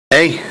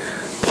Hey.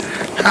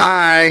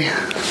 Hi.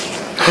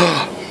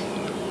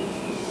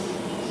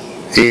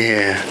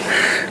 Yeah.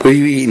 What are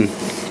you eating?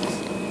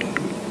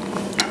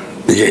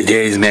 Yeah,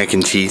 there's mac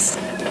and cheese.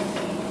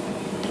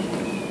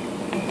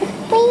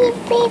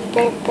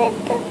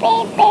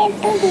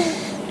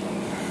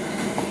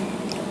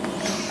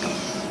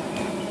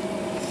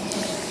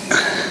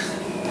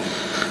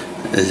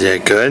 Is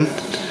that good?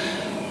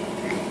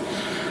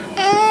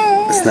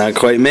 It's not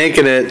quite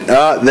making it.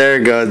 Oh, there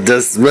it goes.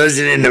 Just smush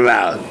it in the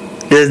mouth.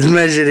 Just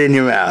smush it in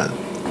your mouth.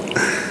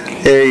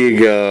 There you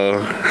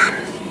go.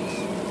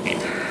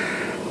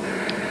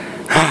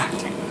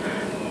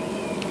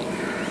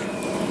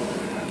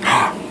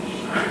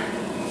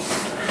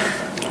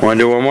 Want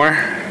to do one more?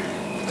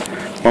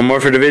 One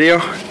more for the video?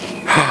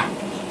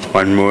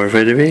 One more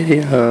for the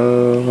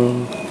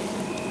video.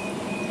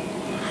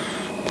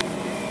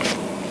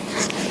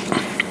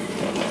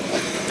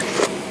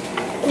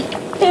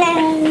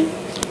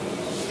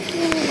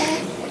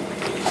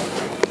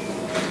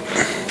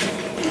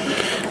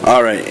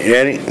 Alright,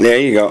 ready? There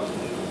you go.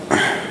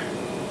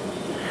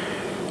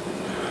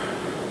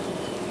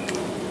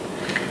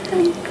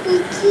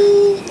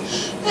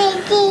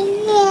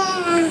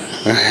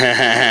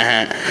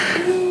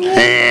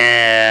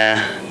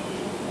 Yeah.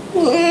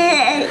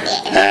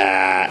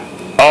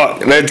 Oh,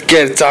 let's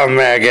get some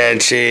mac and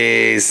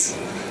cheese.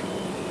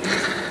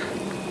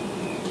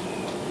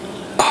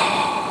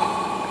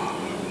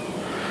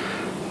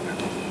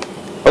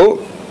 Oh,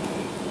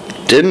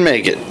 didn't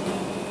make it.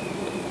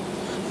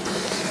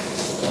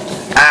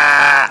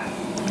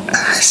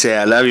 Say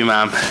I love you,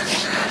 Mom.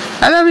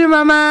 I love you,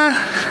 Mama.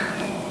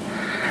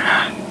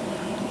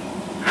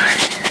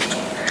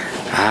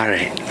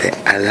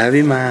 Alright, I love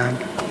you, Mom.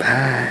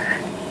 Bye.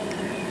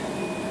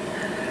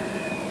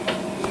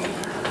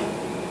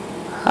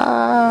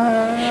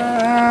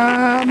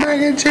 Mac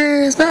and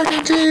cheese, mac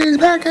and cheese,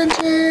 mac and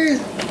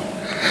cheese.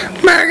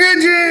 Mac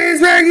and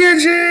cheese, mac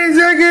and cheese,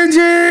 mac and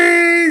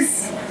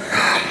cheese.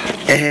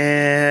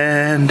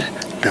 And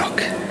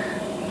milk.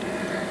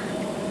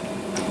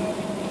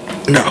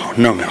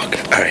 No milk.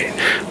 Alright.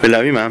 We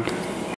love you, Mom.